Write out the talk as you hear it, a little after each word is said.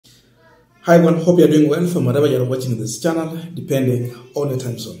Hi everyone, hope you are doing well from wherever you are watching this channel, depending on the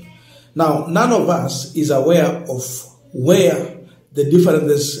time zone. Now, none of us is aware of where the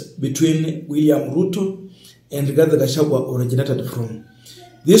differences between William Ruto and Rigathi Gachagua originated from.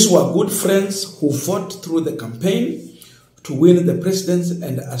 These were good friends who fought through the campaign to win the presidency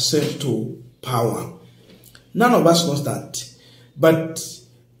and ascend to power. None of us knows that. But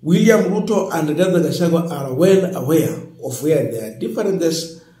William Ruto and Rigathi Gachagua are well aware of where their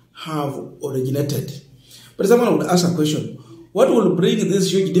differences have originated. But someone would ask a question, what will bring this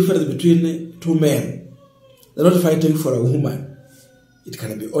huge difference between two men? They're not fighting for a woman. It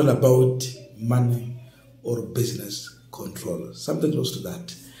can be all about money or business control, something close to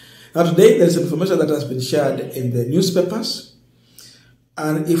that. Now today there's information that has been shared in the newspapers,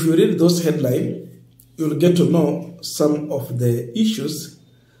 and if you read those headlines, you'll get to know some of the issues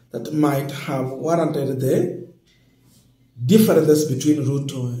that might have warranted the differences between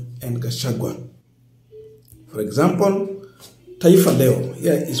Ruto and Gachagua. For example, Taifa Leo,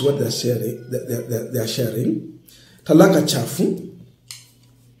 here is what they're sharing. They are sharing. Talaka chafu.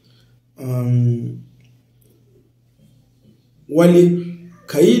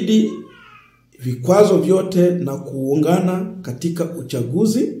 Walikaidi vikwazo vyote na kuungana katika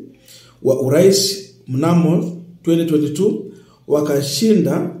uchaguzi wa urais mnamo 2022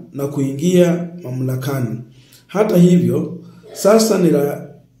 wakashinda na kuingia mamlakani. Hata hivyo, sasa ni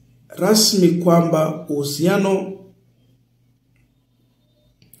rasmi kwamba uhusiano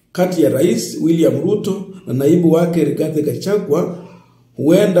kati ya Rais William Ruto na naibu wake Rigathi Gachagua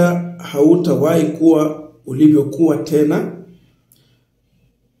huenda hautawahi kuwa ulivyokuwa tena,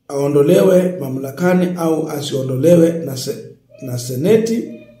 aondolewe mamlakani au asiondolewe na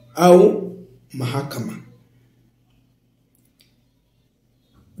seneti au mahakama.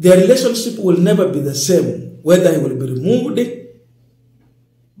 Their relationship will never be the same, whether he will be removed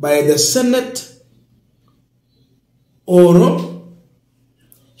by the Senate or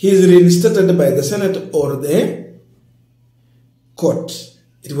he is reinstated by the Senate or the court.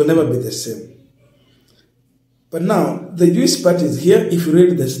 It will never be the same. But now, the Jewish part is here if you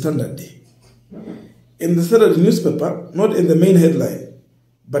read the Standard. In the Standard newspaper, not in the main headline,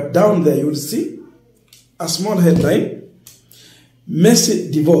 but down there you will see a small headline,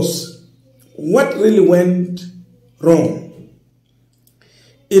 messy divorce. What really went wrong?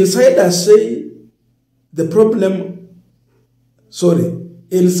 Insiders say the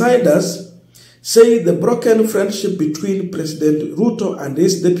broken friendship between President Ruto and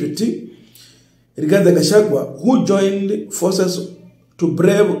his deputy, Rigathi Gachagua, who joined forces to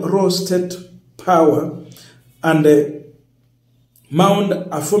brave raw state power and mount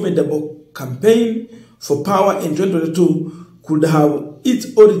a formidable campaign for power in 2022, could have its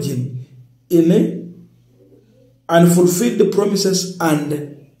origin in unfulfilled promises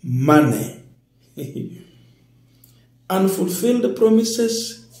and money. Unfulfilled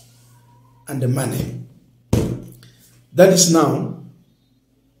promises and money. That is now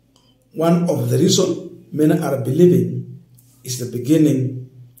one of the reasons many are believing is the beginning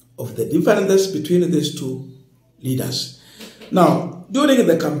of the differences between these two leaders. Now, during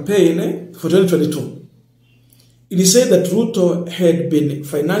the campaign for 2022, it is said that Ruto had been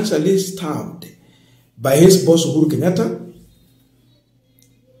financially starved by his boss Uhuru Kenyatta.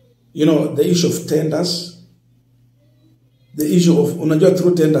 You know, the issue of tenders, the issue of, unajua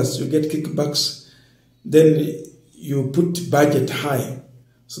through tenders, you get kickbacks, then you put budget high,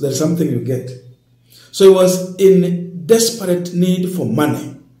 so there's something you get. So he was in desperate need for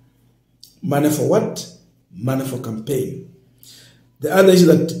money. Money for what? Money for campaign. The other is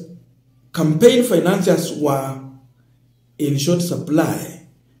that campaign financiers were in short supply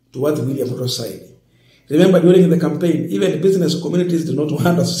towards William Ruto's side. Remember, during the campaign, even business communities did not want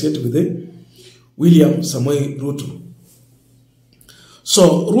to associate with William Samoei Ruto.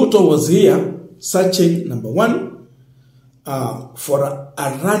 So Ruto was here searching, number one, for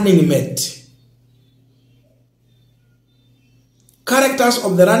a running mate. Characters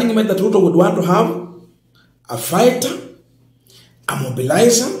of the running mate that Ruto would want to have: a fighter, a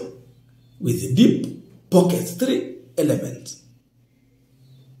mobilizer with deep pockets. Three elements.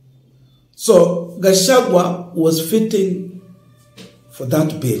 So Gachagua was fitting for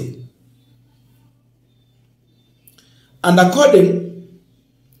that bill. And according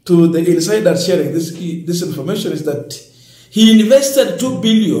to the insider sharing this information is that he invested 2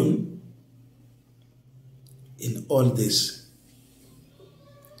 billion in all this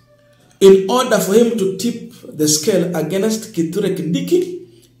in order for him to tip the scale against Kithure Kindiki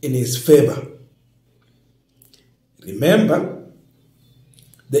in his favor. Remember,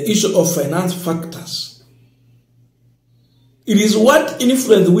 the issue of finance factors It is what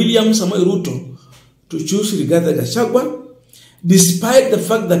influenced William Samoei Ruto to choose Rigathi Gachagua, despite the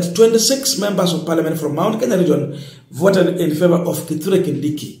fact that 26 members of parliament from Mount Kenya region voted in favor of Kithure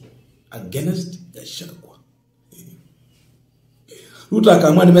Kindiki against Gachagua. Ruto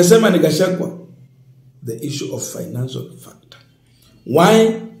akamwa nimesema ni Gachagua, the issue of financial factor.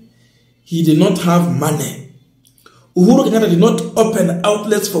 Why? He did not have money. Uhuru Kenyatta did not open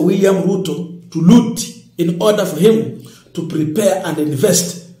outlets for William Ruto to loot in order for him to prepare and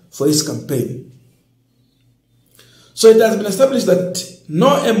invest for his campaign. So it has been established that no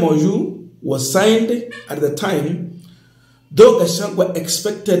MOU was signed at the time, though Gachagua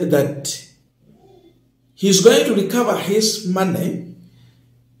expected that he's going to recover his money.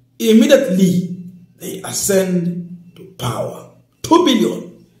 Immediately they ascend to power. 2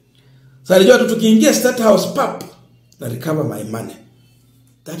 billion. So alijua tukiingia State House pap na recover my money.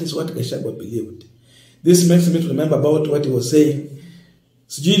 That is what Gachagua believed. This makes me to remember about what he was saying.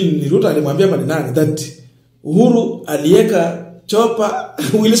 Sijui ni Ruto alimwambia nani that Uhuru alieka chopa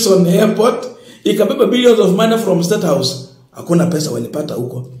Wilson Airport ikabeba billions of money from State House. Hakuna pesa walipata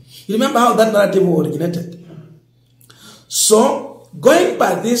huko. You remember how that narrative originated? So, going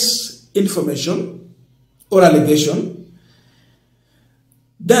by this information or allegation,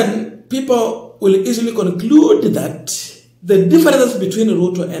 then people will easily conclude that the difference between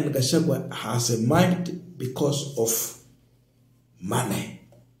Ruto and Gachagua has emerged because of money.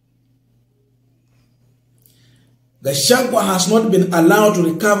 Gachagua has not been allowed to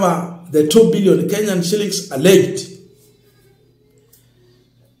recover the 2 billion Kenyan shillings alleged.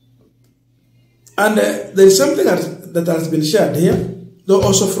 And there is something that has been shared here, though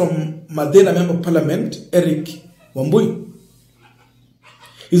also from Madena Member of Parliament, Eric Wambui.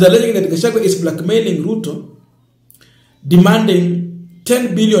 He's alleging that Gachagua is blackmailing Ruto, demanding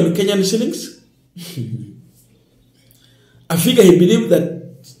 10 billion Kenyan shillings. A figure he believed that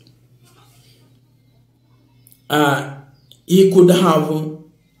he could have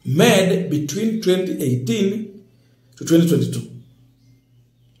made between 2018 to 2022.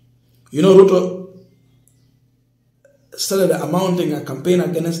 You know, Ruto started mounting a campaign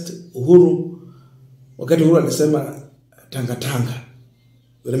against Uhuru. Wakati Uhuru alisema tanga.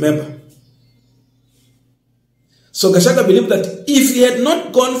 You remember? So Gachagua believed that if he had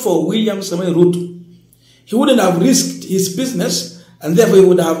not gone for William Samoei Ruto, he wouldn't have risked his business and therefore he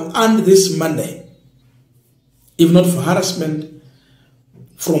would have earned this money, if not for harassment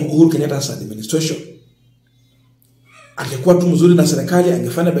from Uhuru Kenyatta's administration. Angekuwa tu mzuri na serikali,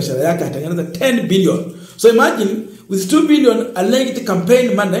 angefanya biashara yake, atengeneza 10 billion. So imagine, with 2 billion alleged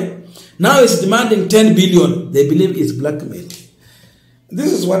campaign money, now he's demanding 10 billion. They believe it's blackmail.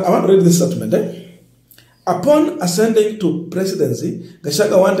 This is what I want to read this statement. Upon ascending to presidency,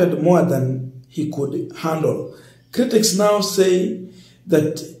 Gachagua wanted more than he could handle. Critics now say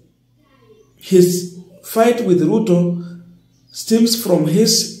that his fight with Ruto stems from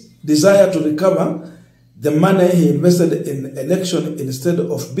his desire to recover the money he invested in election instead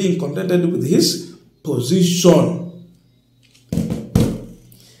of being contented with his position.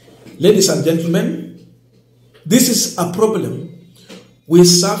 Ladies and gentlemen, this is a problem we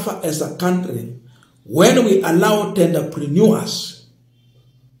suffer as a country when we allow entrepreneurs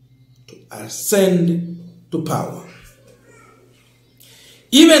to ascend to power.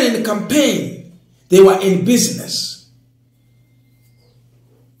 Even in campaign, they were in business.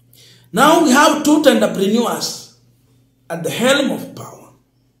 Now we have two entrepreneurs at the helm of power.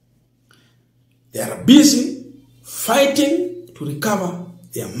 They are busy fighting to recover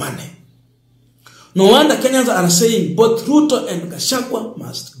their money. No wonder Kenyans are saying both Ruto and Gachagua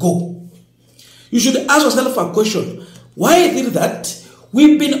must go. You should ask yourself a question. Why is it that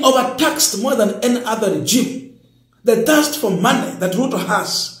we've been overtaxed more than any other regime? The thirst for money that Ruto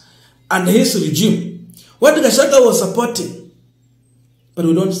has and his regime, what Gachagua was supporting, but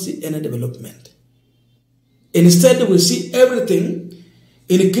we don't see any development. Instead, we see everything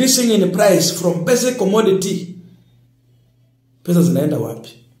increasing in price from basic commodity. Pesa zinaenda wapi?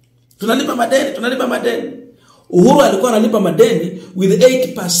 Tunalipa madeni. Uhuru alikuwa analipa madeni with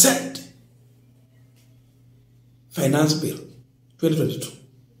 8% finance bill 2022.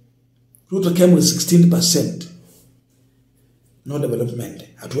 Ruto came with 16%. No development.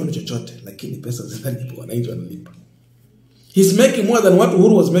 Hatuoni chochote, lakini pesa zinalipa, wananchi wanalipa. He's making more than what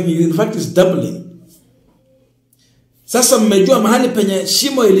Uhuru was making. In fact, he's doubling. Sasa mmejua mahali penye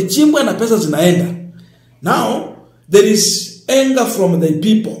shimo ilichimbwa na pesa zinaenda. Now, there is anger from the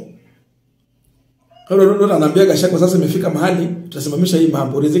people. Ruto anaambia Gachagua sasa imefika mahali tutasimamisha hii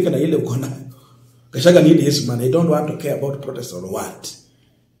mambo, riziki na ile uko nayo. Gachagua need his money. He don't want to care about protest or what.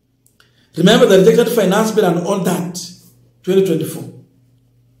 Remember the rejected finance bill and all that. 2024.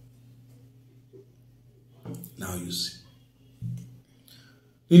 Now you see.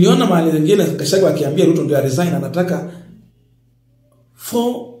 Niliona mahali nyingine Gachagua akiambia Ruto ndio resign, anataka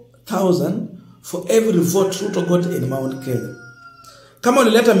 4,000 for every vote Ruto got in Mount Kenya. Kama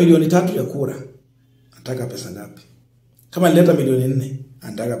ulileta milioni 3 ya kura, anataka pesa ngapi? Kama ulileta milioni 4,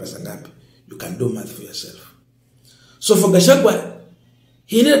 anataka pesa ngapi? You can do math for yourself. So for Gachagua,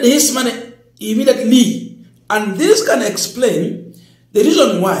 he needed his money immediately. And this can explain the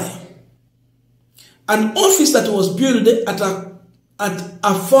reason why an office that was built at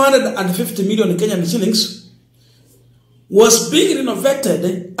 450 million Kenyan shillings was being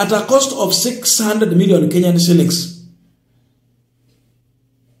renovated at a cost of 600 million Kenyan shillings.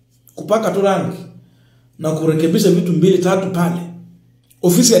 Kupaka tu rangi na kurekebisha vitu 2-3 pale.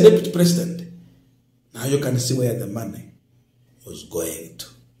 Office ya deputy president. Now you can see where the money was going to.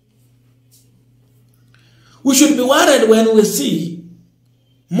 We should be worried when we see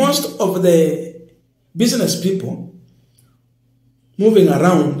most of the business people moving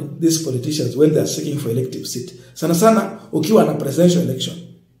around these politicians when they are seeking for elective seat. Sana sana ukiwa na presidential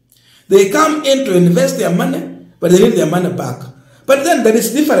election. They come in to invest their money, but they need their money back. But then there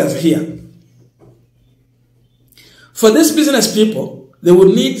is difference here. For these business people, they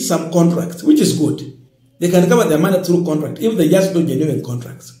will need some contracts, which is good. They can cover their money through contract if they just do genuine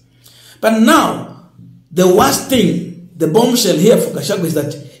contracts. But now, the worst thing, the bombshell here for Gachagua is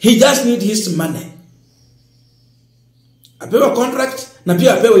that he just needs his money. Apewa contract, na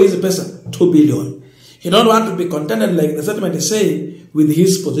pia apewa hizi pesa, 2 billion. He don't want to be contented like the settlement is saying with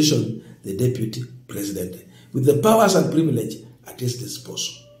his position, the deputy president, with the powers and privilege at his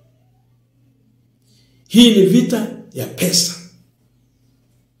disposal. Hii ni vita ya pesa.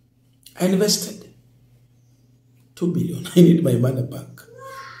 I invested 2 billion. I need my money back.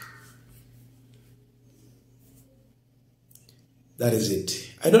 That is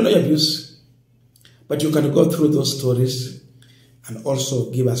it. I don't know your views, but you can go through those stories and also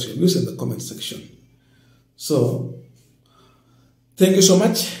give us your views in the comment section. So, thank you so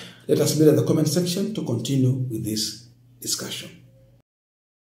much. Let us meet in the comment section to continue with this discussion.